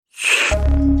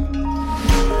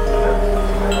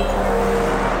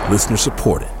Listener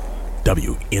supported.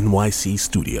 WNYC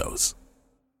Studios.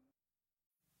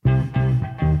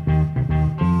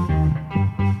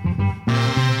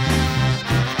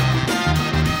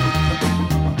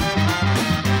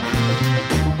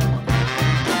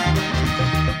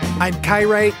 I'm Kai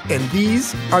Wright, and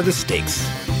these are the stakes.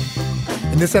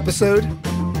 In this episode,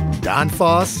 Don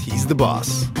Foss, he's the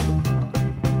boss.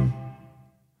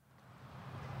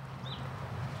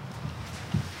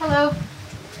 Hello.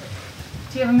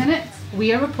 Do you have a minute?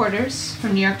 We are reporters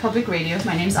from New York Public Radio.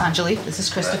 My name's Anjali. This is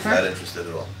Christopher. Not interested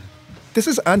at all. This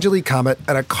is Anjali Kamat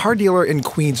at a car dealer in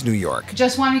Queens, New York.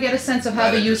 Just want to get a sense of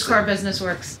how the used car business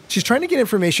works. She's trying to get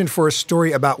information for a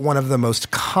story about one of the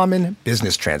most common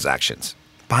business transactions,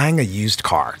 buying a used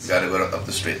car. You gotta go up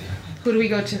the street. Who do we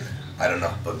go to? I don't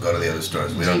know, but go to the other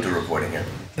stores. We don't do reporting here.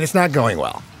 And it's not going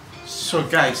well. So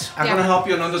guys, I'm gonna help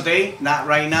you another day. Not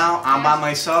right now. I'm by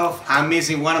myself. I'm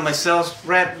missing one of my sales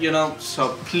rep,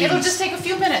 so please. It'll just take a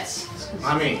few minutes.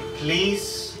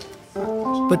 Please.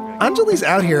 But Anjali's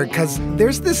out here because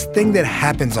there's this thing that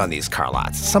happens on these car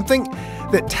lots, something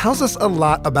that tells us a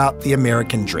lot about the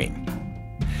American dream.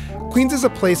 Queens is a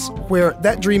place where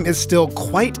that dream is still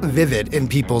quite vivid in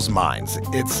people's minds.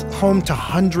 It's home to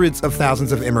hundreds of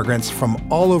thousands of immigrants from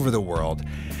all over the world,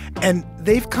 and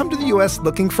they've come to the U.S.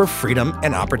 looking for freedom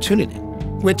and opportunity,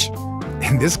 which,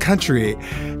 in this country,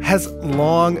 has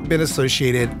long been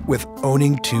associated with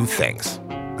owning two things,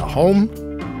 a home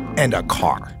and a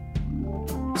car.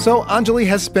 So Anjali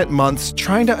has spent months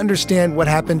trying to understand what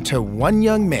happened to one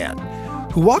young man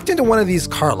who walked into one of these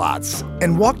car lots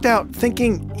and walked out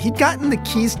thinking he'd gotten the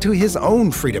keys to his own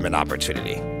freedom and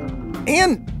opportunity,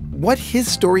 and what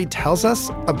his story tells us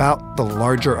about the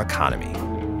larger economy.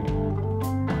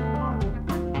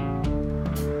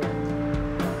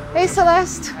 Hey,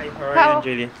 Celeste. Hi, how are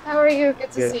you, Anjali? How are you?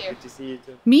 Good to see you. Good to see you,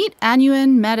 too. Meet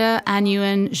Anouin Meda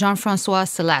Anouin Jean-Francois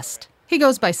Celeste. He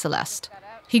goes by Celeste.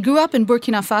 He grew up in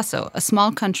Burkina Faso, a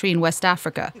small country in West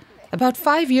Africa. About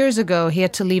 5 years ago, he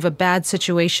had to leave a bad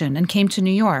situation and came to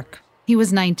New York. He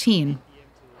was 19.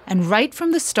 And right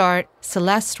from the start,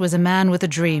 Celeste was a man with a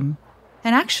dream,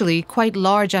 and actually quite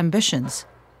large ambitions.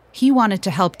 He wanted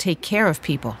to help take care of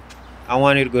people. I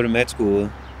wanted to go to med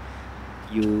school.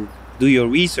 You do your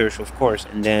research, of course,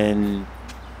 and then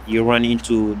you run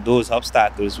into those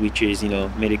obstacles, which is,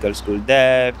 medical school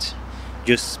debt,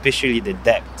 just especially the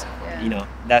debt.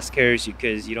 That scares you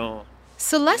because you don't...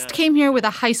 Celeste came here with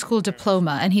a high school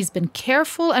diploma, and he's been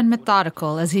careful and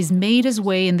methodical as he's made his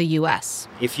way in the U.S.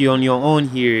 If you're on your own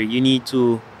here, you need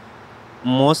to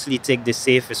mostly take the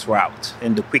safest route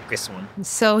and the quickest one.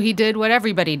 So he did what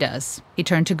everybody does. He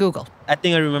turned to Google. I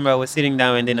think I remember I was sitting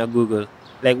down and then I Googled,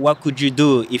 what could you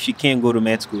do if you can't go to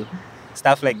med school?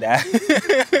 Stuff like that.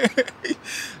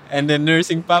 And then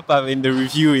nursing pop up in the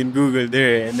review in Google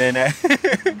there. And then that's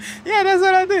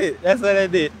what I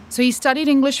did. So he studied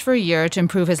English for a year to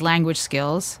improve his language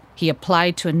skills. He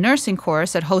applied to a nursing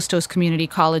course at Hostos Community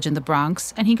College in the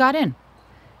Bronx, and he got in.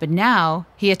 But now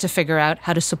he had to figure out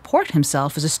how to support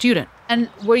himself as a student. And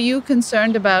were you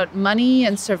concerned about money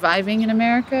and surviving in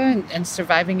America and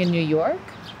surviving in New York?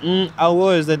 I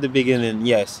was at the beginning,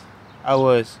 yes. I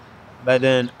was. But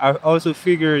then I also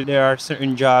figured there are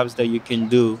certain jobs that you can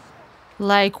do.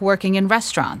 Like working in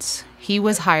restaurants. He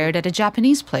was hired at a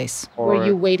Japanese place. Were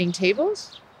you waiting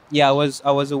tables? Yeah, I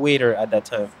was a waiter at that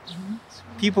time. Mm-hmm.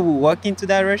 People would walk into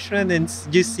that restaurant and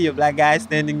just see a black guy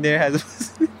standing there.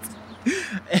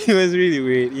 It was really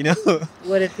weird,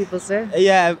 What did people say?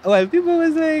 Yeah, well, people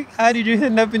was like, how did you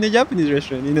end up in a Japanese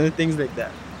restaurant? Things like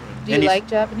that. Do you like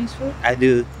Japanese food? I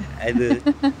do.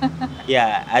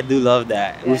 Yeah, I do love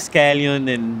that. Yeah. With scallion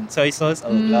and soy sauce, oh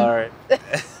Lord.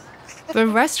 But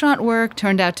restaurant work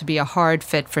turned out to be a hard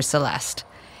fit for Celeste.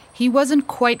 He wasn't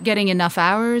quite getting enough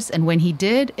hours, and when he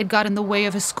did, it got in the way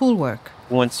of his schoolwork.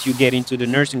 Once you get into the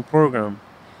nursing program,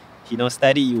 if you don't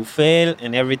study, you fail,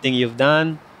 and everything you've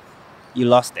done, you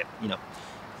lost it,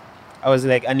 I was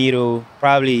like, I need to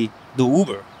probably do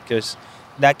Uber, because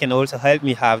that can also help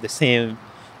me have the same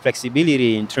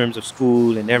flexibility in terms of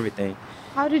school and everything.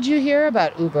 How did you hear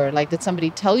about Uber? Did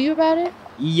somebody tell you about it?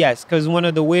 Yes, because one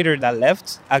of the waiters that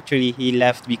left, actually he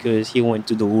left because he went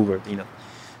to the Uber,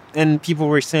 And people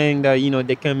were saying that,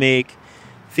 they can make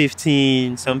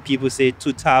 $15,000, some people say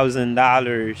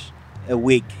 $2,000 a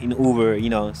week in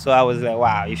Uber, So I was like,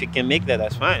 wow, if you can make that,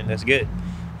 that's fine, that's good.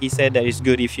 He said that it's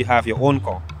good if you have your own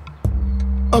car.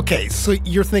 Okay, so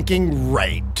you're thinking,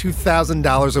 right,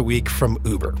 $2,000 a week from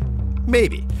Uber.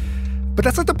 Maybe. But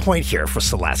that's not the point here for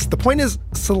Celeste. The point is,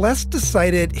 Celeste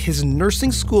decided his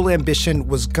nursing school ambition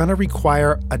was going to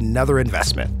require another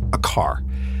investment, a car.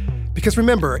 Because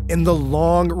remember, in the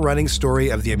long-running story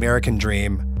of the American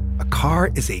dream, a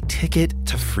car is a ticket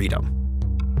to freedom.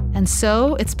 And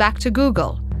so it's back to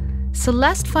Google.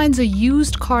 Celeste finds a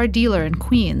used car dealer in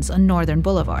Queens on Northern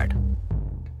Boulevard.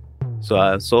 So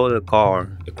I sold a car,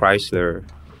 a Chrysler.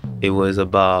 It was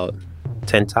about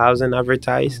 10,000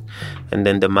 advertised, and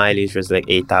then the mileage was like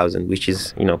 8,000, which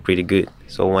is, pretty good.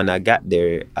 So when I got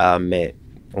there, I met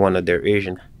one of their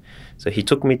Asian. So he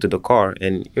took me to the car,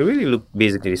 and it really looked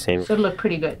basically the same. So it looked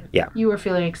pretty good. Yeah. You were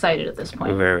feeling excited at this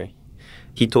point. Very.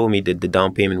 He told me that the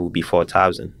down payment would be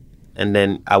 4,000, and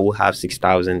then I will have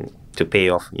 6,000 to pay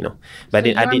off. But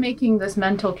so then you're making this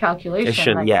mental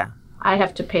calculation. Like, yeah. I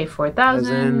have to pay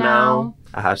 4,000 now.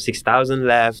 I have 6,000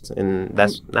 left, and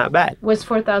that's not bad. Was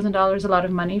 $4,000 a lot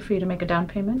of money for you to make a down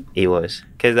payment? It was,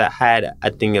 because I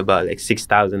think about like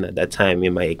 6,000 at that time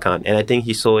in my account, and I think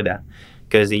he saw that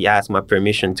because he asked my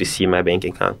permission to see my bank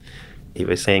account. He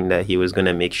was saying that he was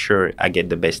gonna make sure I get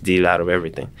the best deal out of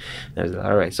everything. And I was like,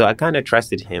 all right. So I kind of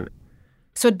trusted him.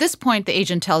 So at this point, the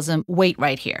agent tells him, wait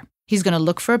right here. He's going to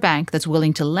look for a bank that's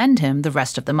willing to lend him the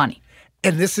rest of the money.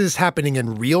 And this is happening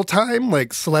in real time?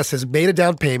 Like, Celeste has made a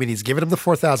down payment. He's given him the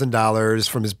 $4,000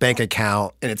 from his bank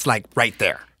account, and it's like right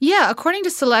there. Yeah, according to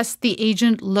Celeste, the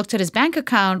agent looked at his bank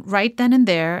account right then and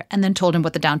there and then told him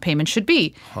what the down payment should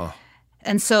be.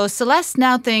 And so Celeste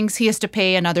now thinks he has to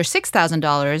pay another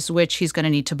 $6,000, which he's going to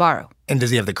need to borrow. And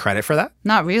does he have the credit for that?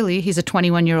 Not really. He's a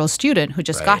 21-year-old student who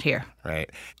just got here. Right.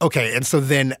 Okay, and so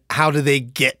then how do they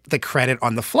get the credit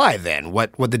on the fly then?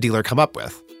 What would the dealer come up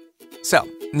with? So,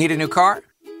 need a new car?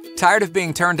 Tired of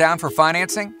being turned down for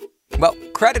financing? Well,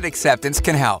 Credit Acceptance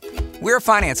can help. We're a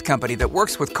finance company that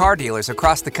works with car dealers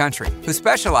across the country who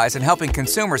specialize in helping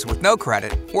consumers with no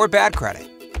credit or bad credit.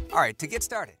 All right, to get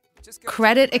started, just go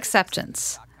Credit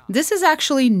Acceptance. This is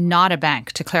actually not a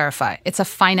bank, to clarify. It's a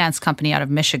finance company out of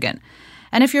Michigan.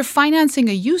 And if you're financing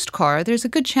a used car, there's a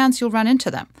good chance you'll run into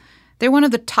them. They're one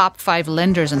of the top 5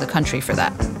 lenders in the country for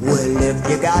that. Well, if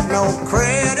you got no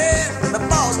credit, the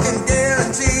boss can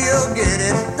guarantee you'll get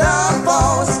it. The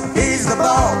boss, he's the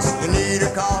boss. You need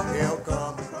a car, he'll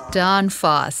come. Don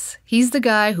Foss. He's the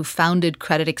guy who founded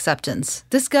Credit Acceptance.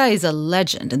 This guy is a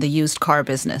legend in the used car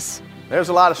business. There's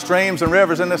a lot of streams and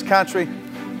rivers in this country,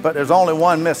 but there's only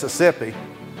one Mississippi.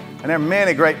 And there are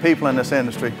many great people in this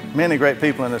industry,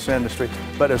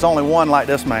 but there's only one like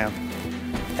this man.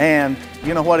 And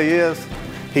you know what he is?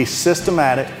 He's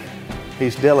systematic,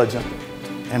 he's diligent,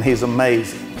 and he's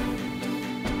amazing.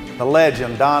 The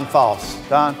legend, Don Foss.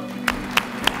 Don?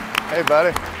 Hey,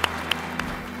 buddy.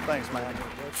 Thanks, man.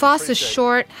 Foss is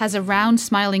short, has a round,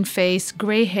 smiling face,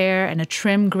 gray hair, and a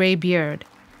trim gray beard.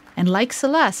 And like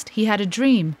Celeste, he had a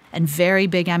dream and very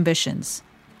big ambitions.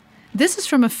 This is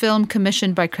from a film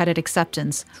commissioned by Credit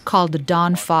Acceptance called The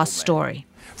Don Foss Story.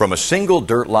 From a single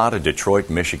dirt lot in Detroit,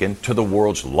 Michigan, to the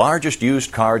world's largest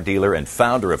used car dealer and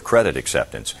founder of Credit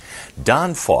Acceptance,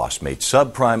 Don Foss made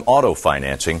subprime auto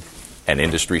financing an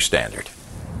industry standard.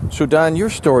 So, Don, your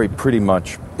story pretty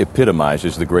much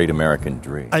epitomizes the great American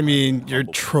dream. I mean, you're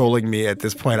trolling me at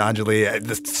this point, Anjali.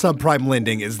 The subprime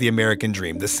lending is the American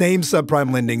dream, the same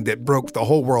subprime lending that broke the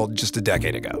whole world just a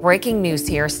decade ago. Breaking news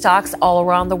here. Stocks all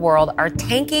around the world are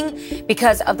tanking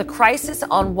because of the crisis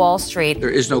on Wall Street. There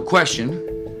is no question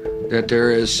that there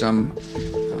is some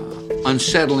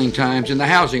unsettling times in the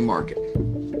housing market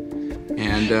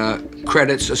and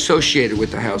credits associated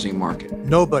with the housing market.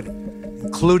 Nobody,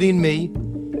 including me,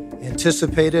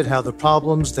 anticipated how the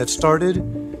problems that started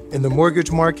in the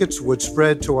mortgage markets would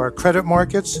spread to our credit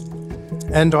markets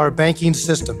and our banking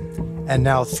system, and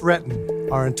now threaten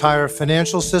our entire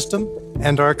financial system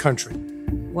and our country.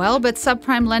 Well, but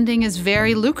subprime lending is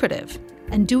very lucrative.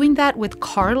 And doing that with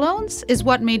car loans is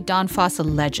what made Don Foss a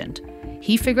legend.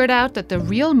 He figured out that the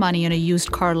real money in a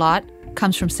used car lot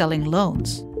comes from selling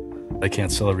loans. I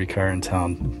can't sell every car in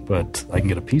town, but I can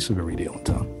get a piece of every deal in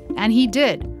town. And he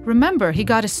did. Remember, he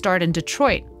got his start in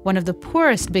Detroit, one of the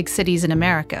poorest big cities in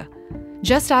America.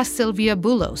 Just ask Sylvia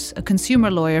Boulos, a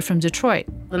consumer lawyer from Detroit.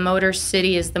 The Motor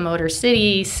City is the Motor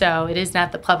City, so it is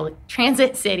not the public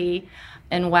transit city.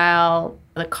 And while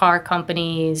the car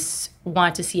companies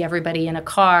want to see everybody in a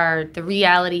car, the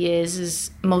reality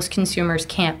is most consumers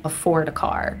can't afford a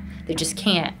car. They just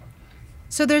can't.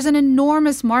 So there's an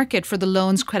enormous market for the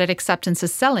loans Credit Acceptance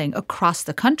is selling across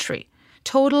the country.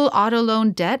 Total auto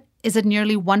loan debt is at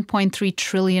nearly $1.3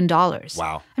 trillion.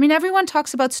 Wow. I mean, everyone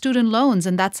talks about student loans,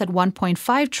 and that's at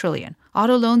 $1.5 trillion.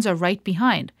 Auto loans are right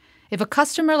behind. If a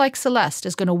customer like Celeste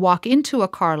is going to walk into a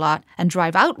car lot and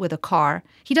drive out with a car,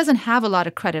 he doesn't have a lot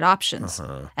of credit options.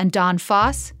 And Don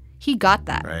Foss, he got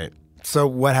that. Right. So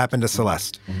what happened to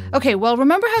Celeste? Okay, well,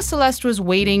 remember how Celeste was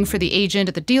waiting for the agent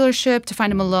at the dealership to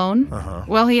find him a loan?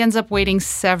 Well, he ends up waiting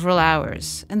several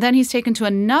hours. And then he's taken to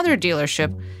another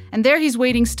dealership, and there he's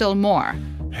waiting still more.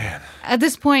 Man. At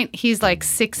this point, he's like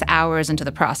 6 hours into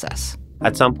the process.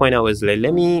 At some point, I was like,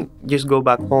 let me just go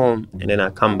back home, and then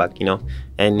I'll come back,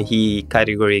 And he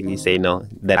categorically said no,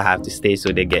 that I have to stay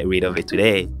so they get rid of it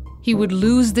today. He would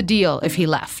lose the deal if he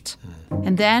left.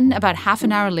 And then, about half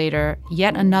an hour later,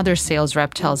 yet another sales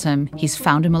rep tells him he's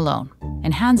found him a loan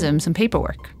and hands him some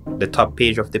paperwork. The top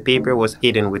page of the paper was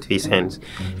hidden with his hands,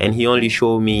 and he only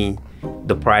showed me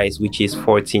the price, which is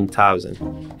 $14,000.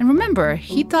 And remember,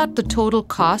 he thought the total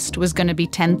cost was going to be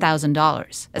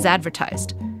 $10,000, as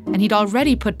advertised, and he'd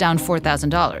already put down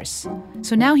 $4,000.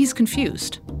 So now he's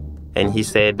confused. And he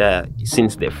said that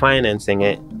since they're financing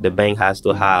it, the bank has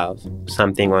to have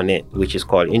something on it, which is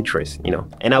called interest,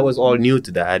 And I was all new to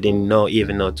that. I didn't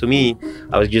even know. To me,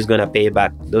 I was just going to pay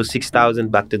back those $6,000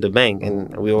 back to the bank,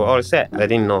 and we were all set. I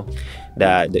didn't know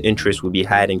that the interest would be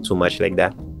hiding too much like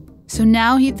that. So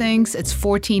now he thinks it's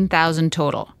 $14,000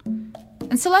 total.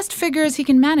 And Celeste figures he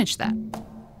can manage that.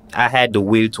 I had the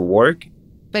will to work.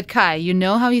 But Kai, you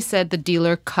know how he said the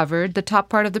dealer covered the top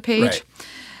part of the page? Right.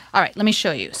 All right, let me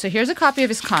show you. So here's a copy of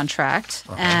his contract,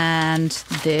 and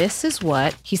this is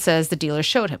what he says the dealer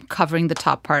showed him, covering the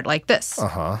top part like this.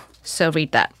 So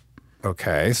read that.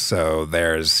 Okay, so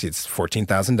it's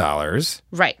 $14,000.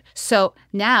 Right. So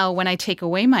now when I take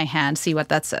away my hand, see what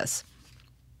that says.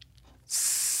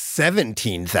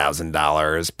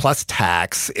 $17,000 plus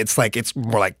tax. It's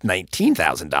more like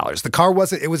 $19,000. The car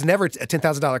it was never a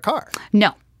 $10,000 car.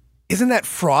 No. Isn't that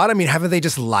fraud? I mean, haven't they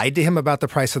just lied to him about the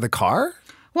price of the car?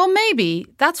 Well, maybe.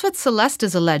 That's what Celeste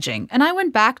is alleging. And I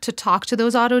went back to talk to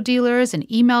those auto dealers and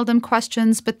emailed them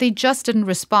questions, but they just didn't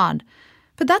respond.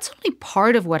 But that's only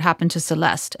part of what happened to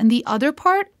Celeste. And the other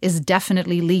part is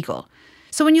definitely legal.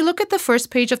 So when you look at the first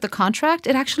page of the contract,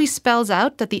 it actually spells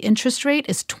out that the interest rate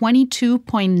is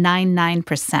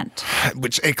 22.99%.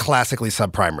 Which a classically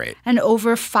subprime rate. And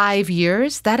over 5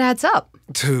 years, that adds up.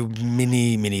 To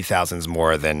many, many thousands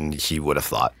more than he would have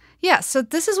thought. Yeah, so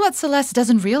this is what Celeste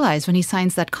doesn't realize when he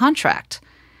signs that contract.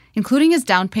 Including his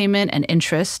down payment and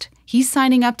interest, he's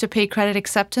signing up to pay credit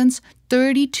acceptance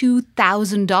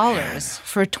 $32,000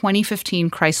 for a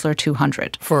 2015 Chrysler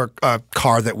 200. For a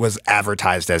car that was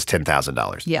advertised as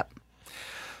 $10,000. Yep.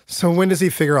 So when does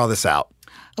he figure all this out?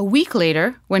 A week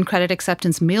later, when credit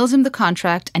acceptance mails him the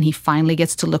contract and he finally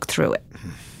gets to look through it.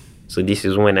 So this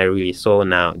is when I really saw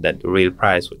now that the real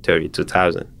price was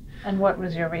 $32,000. And what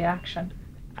was your reaction?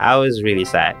 I was really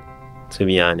sad, to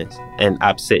be honest, and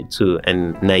upset too,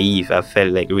 and naive. I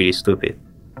felt like really stupid.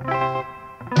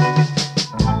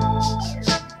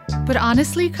 But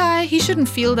honestly, Kai, he shouldn't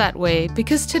feel that way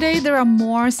because today there are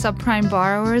more subprime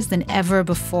borrowers than ever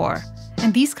before.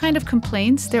 And these kind of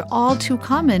complaints, they're all too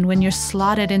common when you're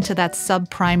slotted into that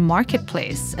subprime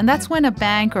marketplace. And that's when a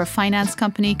bank or a finance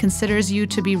company considers you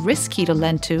to be risky to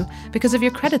lend to because of your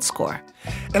credit score.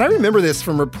 And I remember this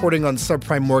from reporting on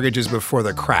subprime mortgages before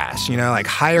the crash, like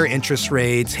higher interest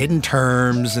rates, hidden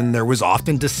terms, and there was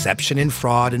often deception and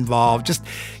fraud involved, just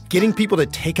getting people to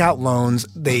take out loans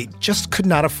they just could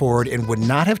not afford and would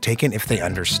not have taken if they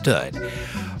understood.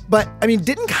 But,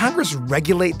 didn't Congress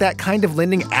regulate that kind of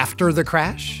lending after the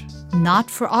crash? Not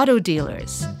for auto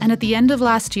dealers. And at the end of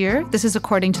last year, this is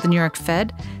according to the New York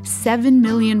Fed, 7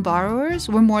 million borrowers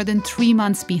were more than 3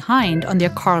 months behind on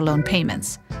their car loan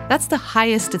payments. That's the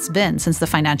highest it's been since the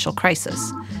financial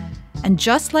crisis. And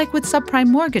just like with subprime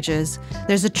mortgages,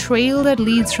 there's a trail that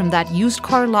leads from that used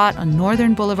car lot on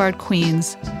Northern Boulevard,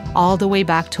 Queens, all the way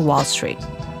back to Wall Street.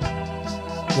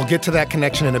 We'll get to that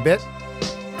connection in a bit.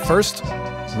 First,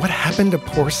 what happened to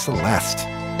poor Celeste?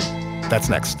 That's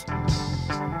next.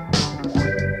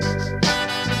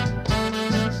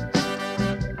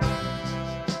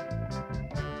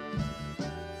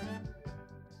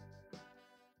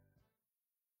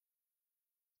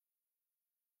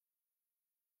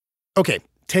 Okay,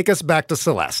 take us back to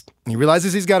Celeste. He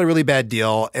realizes he's got a really bad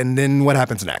deal, and then what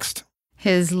happens next?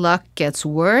 His luck gets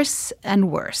worse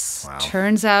and worse. Wow.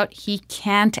 Turns out he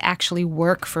can't actually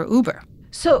work for Uber.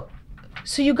 So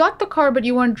you got the car, but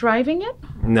you weren't driving it?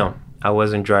 No, I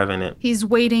wasn't driving it. He's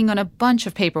waiting on a bunch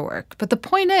of paperwork. But the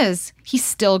point is, he's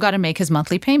still got to make his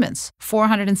monthly payments,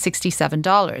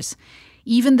 $467,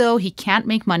 even though he can't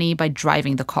make money by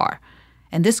driving the car.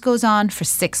 And this goes on for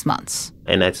 6 months.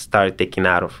 And I started taking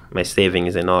out of my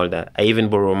savings and all that. I even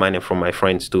borrow money from my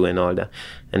friends too and all that.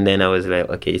 And then I was like,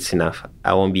 okay, it's enough.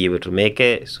 I won't be able to make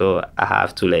it, so I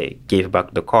have to give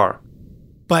back the car.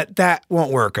 But that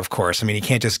won't work, of course. I mean, you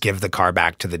can't just give the car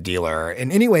back to the dealer.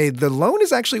 And anyway, the loan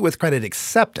is actually with Credit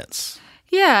Acceptance.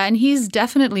 Yeah, and he's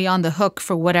definitely on the hook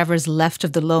for whatever's left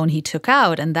of the loan he took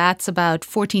out, and that's about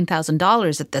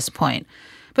 $14,000 at this point.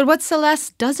 But what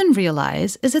Celeste doesn't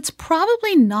realize is it's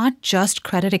probably not just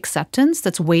Credit Acceptance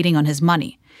that's waiting on his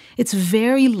money. It's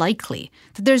very likely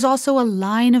that there's also a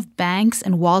line of banks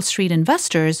and Wall Street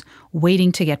investors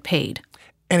waiting to get paid.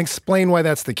 And explain why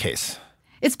that's the case.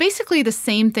 It's basically the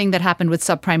same thing that happened with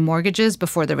subprime mortgages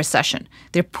before the recession.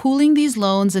 They're pooling these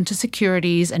loans into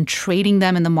securities and trading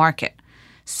them in the market.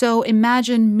 So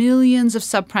imagine millions of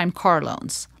subprime car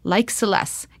loans, like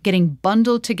Celeste, getting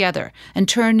bundled together and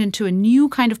turned into a new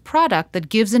kind of product that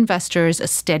gives investors a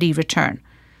steady return.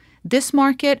 This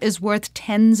market is worth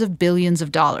tens of billions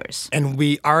of dollars. And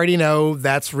we already know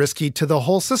that's risky to the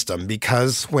whole system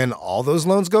because when all those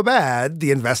loans go bad, the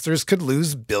investors could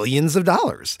lose billions of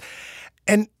dollars.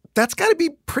 And that's got to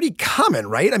be pretty common,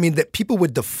 right? I mean, that people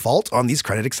would default on these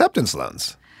Credit Acceptance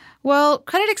loans. Well,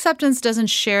 Credit Acceptance doesn't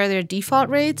share their default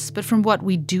rates, but from what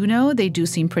we do know, they do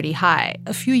seem pretty high.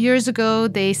 A few years ago,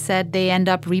 they said they end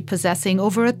up repossessing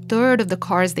over a third of the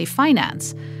cars they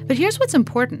finance. But here's what's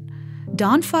important.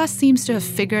 Don Foss seems to have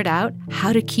figured out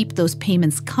how to keep those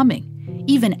payments coming,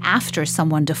 even after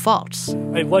someone defaults.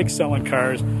 I like selling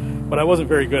cars, but I wasn't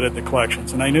very good at the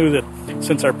collections. And I knew that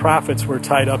since our profits were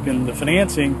tied up in the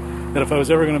financing, that if I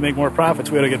was ever going to make more profits,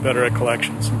 we had to get better at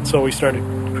collections. And so we started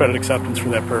Credit Acceptance for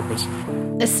that purpose.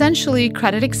 Essentially,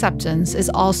 Credit Acceptance is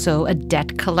also a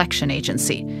debt collection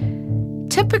agency.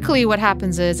 Typically, what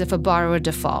happens is if a borrower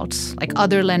defaults, like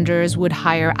other lenders would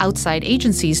hire outside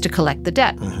agencies to collect the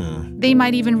debt. They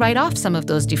might even write off some of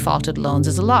those defaulted loans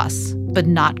as a loss, but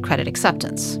not Credit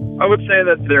Acceptance. I would say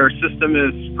that their system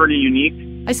is pretty unique.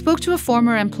 I spoke to a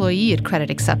former employee at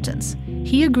Credit Acceptance.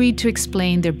 He agreed to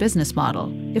explain their business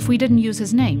model if we didn't use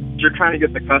his name. You're trying to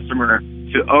get the customer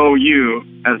to owe you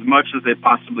as much as they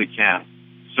possibly can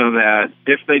so that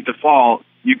if they default,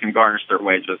 you can garnish their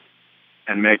wages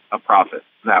and make a profit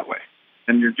that way.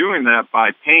 And you're doing that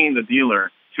by paying the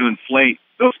dealer to inflate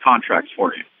those contracts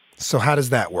for you. So how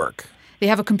does that work? They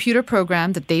have a computer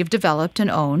program that they've developed and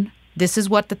own. This is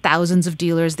what the thousands of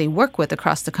dealers they work with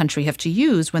across the country have to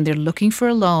use when they're looking for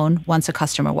a loan once a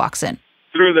customer walks in.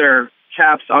 Through their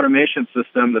CAPS automation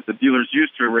system that the dealers use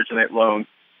to originate loans,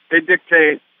 they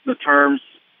dictate the terms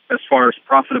as far as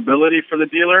profitability for the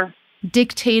dealer.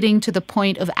 Dictating to the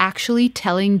point of actually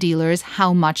telling dealers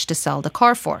how much to sell the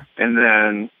car for. And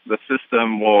then the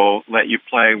system will let you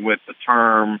play with the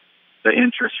term, the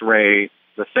interest rate,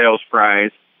 the sales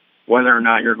price, whether or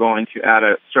not you're going to add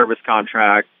a service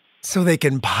contract. So they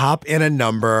can pop in a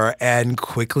number and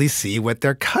quickly see what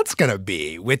their cut's going to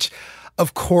be, which,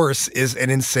 of course, is an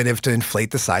incentive to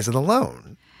inflate the size of the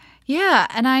loan. Yeah,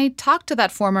 and I talked to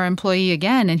that former employee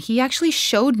again, and he actually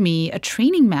showed me a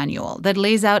training manual that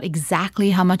lays out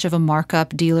exactly how much of a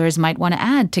markup dealers might want to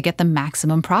add to get the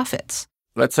maximum profits.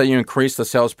 Let's say you increase the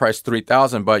sales price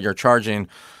 $3,000, but you're charging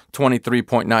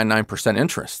 23.99%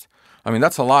 interest. I mean,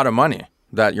 that's a lot of money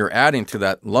that you're adding to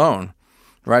that loan,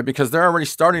 right? Because they're already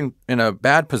starting in a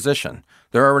bad position.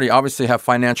 They already obviously have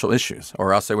financial issues,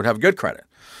 or else they would have good credit.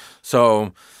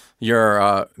 So you're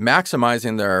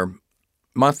maximizing their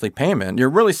monthly payment. You're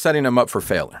really setting them up for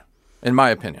failure, in my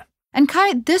opinion. And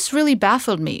Kai, this really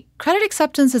baffled me. Credit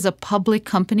Acceptance is a public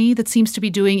company that seems to be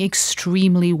doing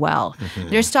extremely well.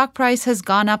 Their stock price has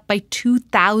gone up by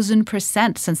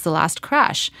 2,000% since the last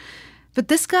crash. But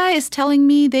this guy is telling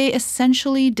me they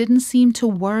essentially didn't seem to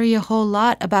worry a whole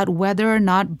lot about whether or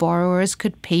not borrowers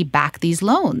could pay back these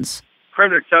loans.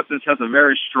 Credit Acceptance has a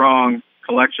very strong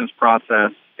collections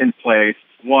process in place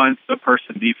once the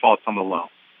person defaults on the loan.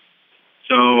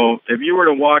 So if you were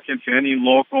to walk into any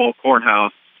local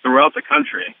courthouse throughout the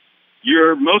country,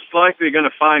 you're most likely going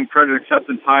to find Credit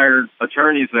Acceptance hired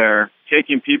attorneys there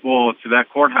taking people to that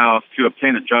courthouse to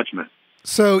obtain a judgment.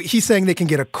 So he's saying they can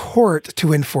get a court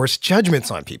to enforce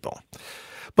judgments on people.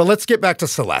 But let's get back to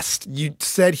Celeste. You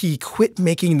said he quit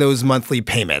making those monthly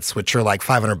payments, which are like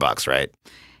 $500, right?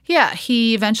 Yeah,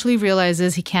 he eventually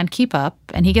realizes he can't keep up,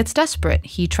 and he gets desperate.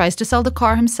 He tries to sell the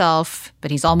car himself, but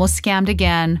he's almost scammed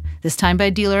again, this time by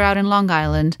a dealer out in Long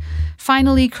Island.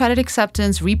 Finally, Credit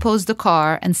Acceptance repos the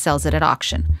car and sells it at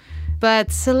auction.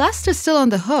 But Celeste is still on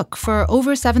the hook for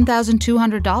over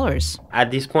 $7,200.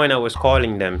 At this point, I was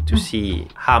calling them to see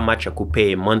how much I could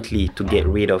pay monthly to get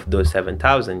rid of those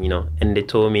 $7,000, and they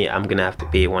told me I'm going to have to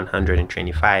pay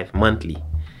 $125 monthly.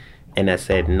 And I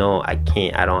said, no, I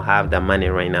can't. I don't have that money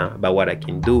right now. But what I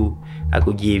can do, I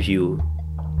could give you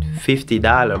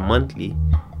 $50 monthly.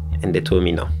 And they told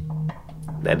me no,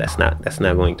 that's not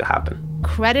going to happen.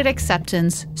 Credit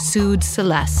Acceptance sued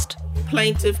Celeste.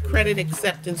 Plaintiff Credit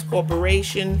Acceptance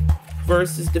Corporation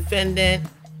versus defendant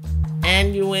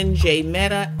Annuin J.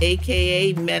 Mehta,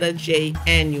 a.k.a. Mehta J.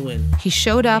 Annuin. He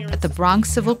showed up at the Bronx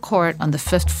Civil Court on the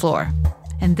 5th floor.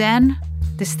 And then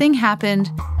this thing happened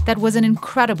that was an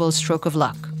incredible stroke of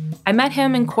luck. I met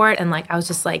him in court and I was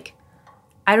just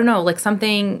I don't know,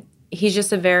 something, he's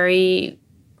just a very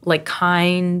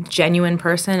kind, genuine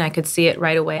person. I could see it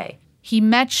right away. He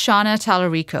met Shauna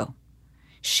Tallarico.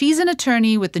 She's an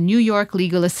attorney with the New York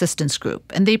Legal Assistance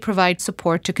Group, and they provide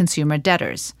support to consumer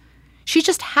debtors. She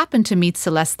just happened to meet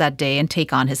Celeste that day and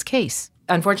take on his case.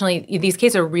 Unfortunately, these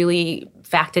cases are really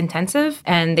fact-intensive,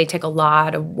 and they take a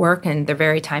lot of work, and they're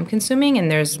very time-consuming, and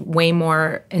there's way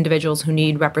more individuals who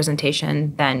need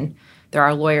representation than there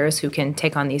are lawyers who can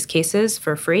take on these cases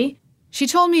for free. She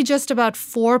told me just about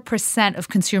 4% of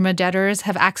consumer debtors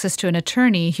have access to an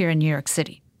attorney here in New York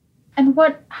City. And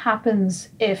what happens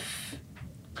if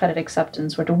Credit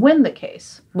Acceptance were to win the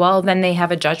case? Well, then they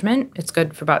have a judgment. It's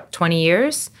good for about 20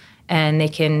 years. And they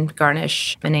can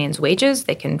garnish Manane's wages.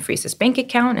 They can freeze his bank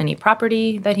account. Any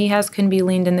property that he has can be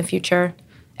liened in the future.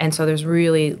 And so there's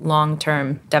really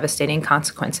long-term devastating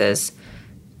consequences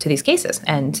to these cases.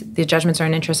 And the judgments are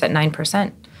in interest at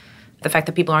 9%. The fact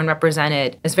that people aren't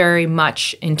represented is very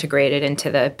much integrated into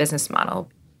the business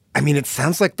model. It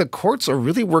sounds like the courts are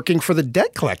really working for the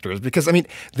debt collectors because,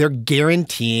 they're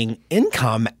guaranteeing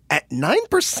income at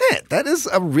 9%. That is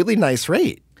a really nice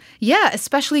rate. Yeah,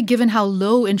 especially given how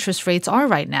low interest rates are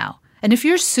right now. And if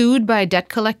you're sued by a debt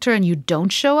collector and you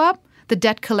don't show up, the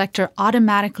debt collector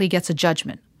automatically gets a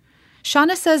judgment.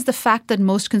 Shauna says the fact that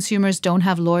most consumers don't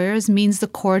have lawyers means the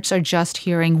courts are just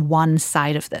hearing one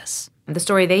side of this. The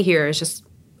story they hear is just,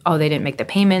 oh, they didn't make the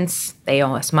payments, they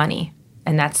owe us money.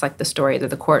 And that's the story that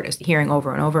the court is hearing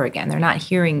over and over again. They're not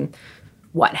hearing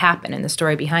what happened and the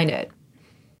story behind it.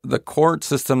 The court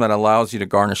system that allows you to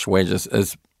garnish wages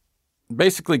is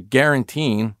basically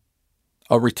guaranteeing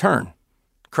a return.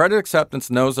 Credit Acceptance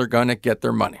knows they're going to get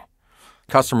their money.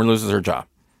 Customer loses their job.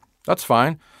 That's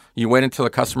fine. You wait until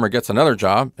the customer gets another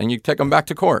job and you take them back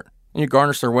to court and you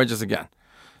garnish their wages again.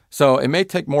 So it may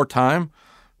take more time,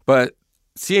 but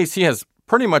CAC has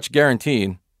pretty much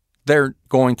guaranteed they're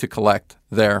going to collect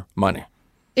their money.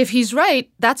 If he's right,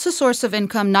 that's a source of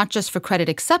income not just for Credit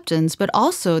Acceptance, but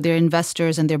also their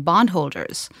investors and their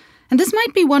bondholders. And this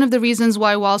might be one of the reasons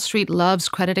why Wall Street loves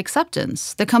Credit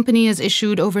Acceptance. The company has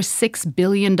issued over $6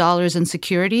 billion in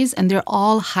securities, and they're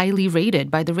all highly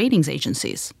rated by the ratings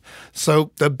agencies.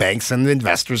 So the banks and the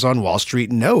investors on Wall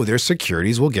Street know their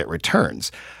securities will get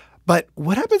returns. But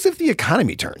what happens if the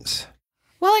economy turns?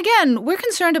 Well, again, we're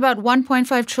concerned about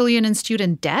 $1.5 trillion in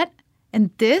student debt,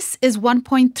 and this is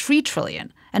 $1.3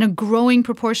 trillion, and a growing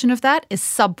proportion of that is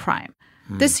subprime.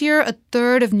 This year, a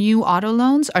third of new auto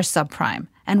loans are subprime,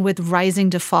 and with rising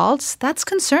defaults, that's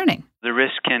concerning. The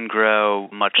risk can grow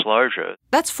much larger.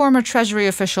 That's former Treasury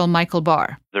official Michael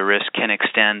Barr. The risk can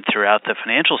extend throughout the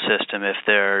financial system if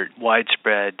there are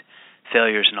widespread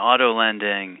failures in auto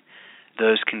lending.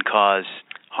 Those can cause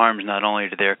harms not only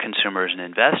to their consumers and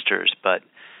investors, but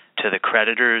to the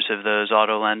creditors of those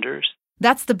auto lenders.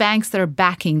 That's the banks that are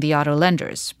backing the auto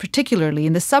lenders, particularly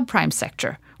in the subprime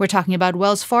sector. We're talking about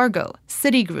Wells Fargo,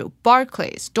 Citigroup,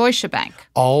 Barclays, Deutsche Bank.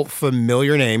 All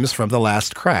familiar names from the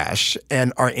last crash.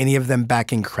 And are any of them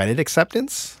backing Credit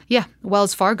Acceptance? Yeah,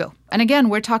 Wells Fargo. And again,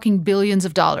 we're talking billions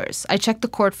of dollars. I checked the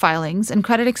court filings, and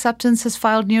Credit Acceptance has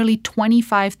filed nearly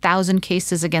 25,000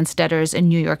 cases against debtors in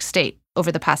New York State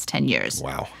over the past 10 years.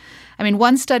 Wow.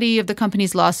 One study of the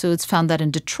company's lawsuits found that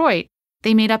in Detroit,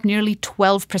 they made up nearly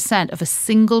 12% of a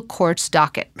single court's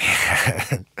docket.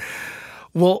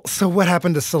 Well, so what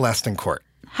happened to Celeste in court?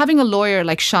 Having a lawyer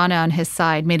like Shauna on his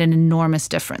side made an enormous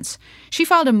difference. She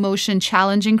filed a motion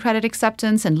challenging Credit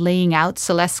Acceptance and laying out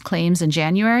Celeste's claims in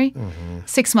January.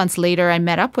 6 months later, I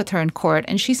met up with her in court,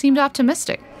 and she seemed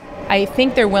optimistic. I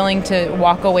think they're willing to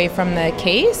walk away from the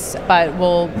case, but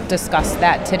we'll discuss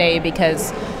that today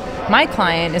because my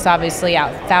client is obviously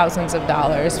out thousands of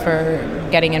dollars for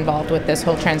getting involved with this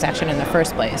whole transaction in the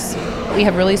first place. We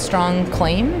have really strong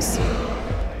claims.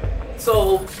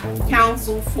 So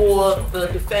counsel for the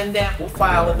defendant will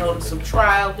file a notice of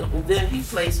trial that will then be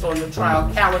placed on the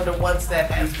trial calendar once that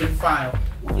has been filed.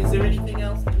 Is there anything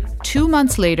else? 2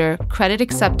 months later, Credit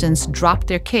Acceptance dropped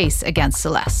their case against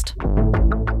Celeste.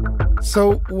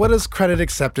 So what does Credit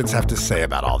Acceptance have to say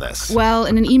about all this? Well,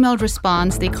 in an emailed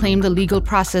response, they claimed the legal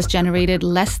process generated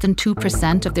less than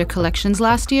 2% of their collections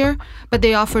last year, but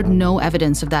they offered no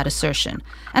evidence of that assertion.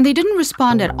 And they didn't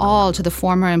respond at all to the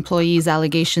former employee's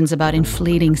allegations about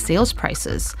inflating sales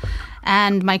prices.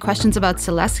 And my questions about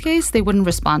Celeste's case, they wouldn't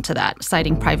respond to that,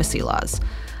 citing privacy laws.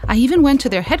 I even went to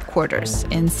their headquarters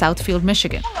in Southfield,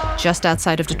 Michigan, just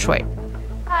outside of Detroit.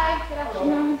 Hi, good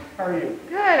afternoon. How are you?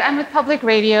 Good. I'm with Public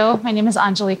Radio. My name is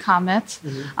Anjali Kamath.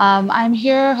 I'm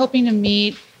here hoping to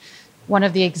meet one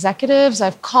of the executives.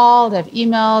 I've called, I've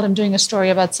emailed. I'm doing a story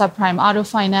about subprime auto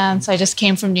finance. I just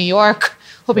came from New York,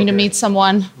 hoping to meet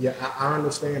someone. Yeah, I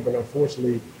understand, but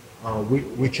unfortunately,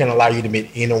 we can't allow you to meet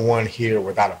anyone here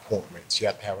without appointments. You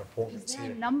have to have appointments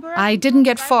here. I didn't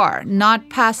get far, not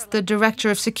past the director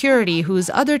of security, whose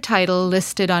other title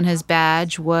listed on his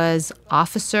badge was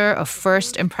Officer of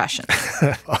First Impressions.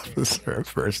 Officer of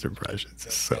First Impressions.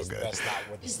 So good.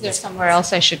 Is there somewhere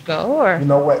else I should go? Or? You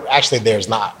know what? Actually, there's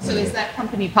not. So is that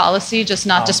company policy just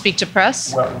not to speak to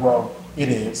press? Well, it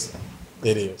is.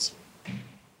 It is.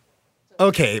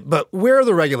 Okay, but where are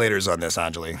the regulators on this,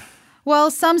 Anjali?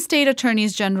 Well, some state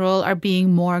attorneys general are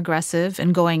being more aggressive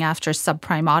in going after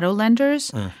subprime auto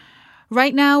lenders.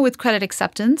 Right now, with Credit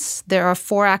Acceptance, there are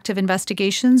 4 active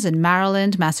investigations in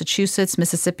Maryland, Massachusetts,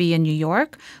 Mississippi, and New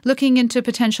York, looking into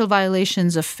potential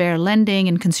violations of fair lending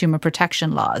and consumer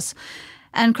protection laws.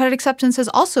 And Credit Acceptance has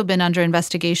also been under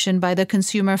investigation by the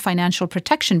Consumer Financial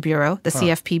Protection Bureau, the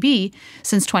CFPB,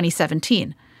 since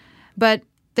 2017. But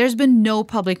there's been no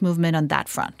public movement on that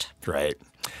front. Right.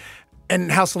 And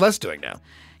how's Celeste doing now?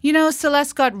 You know,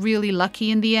 Celeste got really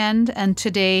lucky in the end, and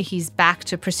today he's back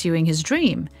to pursuing his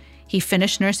dream. He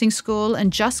finished nursing school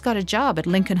and just got a job at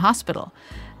Lincoln Hospital,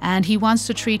 and he wants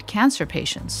to treat cancer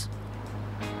patients.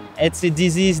 It's a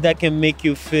disease that can make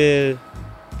you feel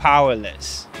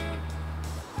powerless,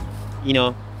 you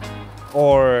know,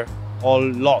 or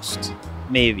lost,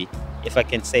 maybe, if I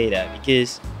can say that,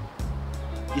 because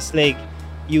it's like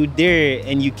you're there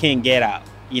and you can't get out,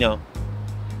 you know.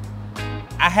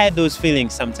 I had those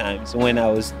feelings sometimes when I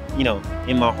was, you know,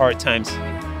 in my hard times.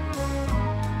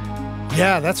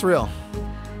 Yeah, that's real.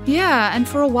 Yeah, and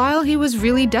for a while he was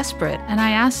really desperate, and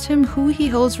I asked him who he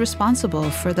holds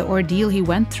responsible for the ordeal he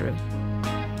went through.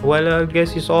 Well, I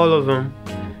guess it's all of them.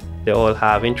 They all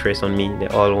have interest on me. They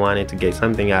all wanted to get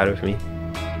something out of me.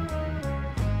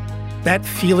 That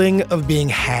feeling of being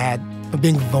had, of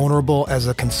being vulnerable as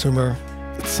a consumer,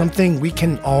 it's something we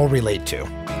can all relate to.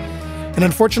 And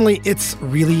unfortunately, it's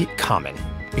really common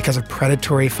because of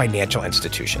predatory financial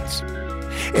institutions.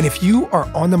 And if you are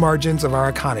on the margins of our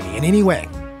economy in any way,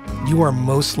 you are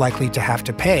most likely to have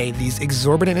to pay these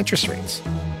exorbitant interest rates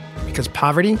because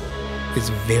poverty is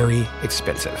very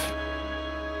expensive.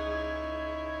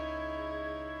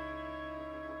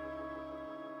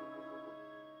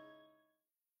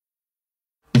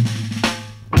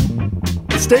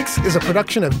 The Stakes is a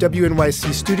production of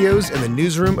WNYC Studios and the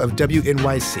newsroom of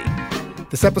WNYC.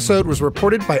 This episode was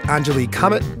reported by Anjali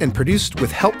Kamath and produced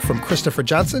with help from Christopher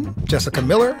Johnson, Jessica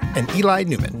Miller, and Eli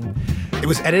Newman. It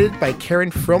was edited by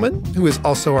Karen Frillman, who is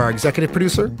also our executive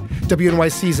producer.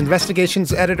 WNYC's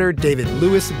investigations editor, David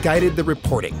Lewis, guided the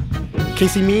reporting.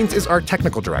 Casey Means is our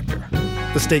technical director.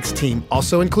 The Stakes team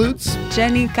also includes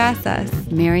Jenny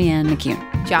Casas, Marianne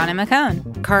McCune, Johnny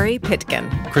McCone, Kari Pitkin,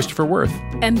 Christopher Worth,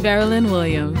 and Marilyn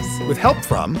Williams. With help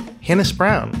from Hennis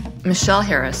Brown, Michelle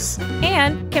Harris,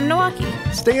 and Kim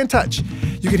Nowacki. Stay in touch.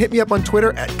 You can hit me up on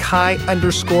Twitter at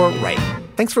Kai_Wright.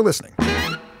 Thanks for listening.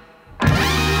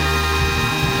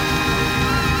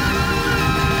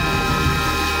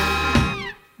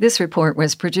 This report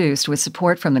was produced with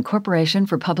support from the Corporation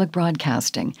for Public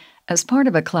Broadcasting as part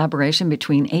of a collaboration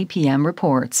between APM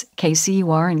Reports,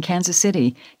 KCUR in Kansas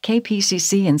City,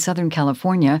 KPCC in Southern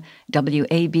California,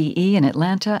 WABE in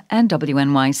Atlanta, and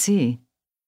WNYC.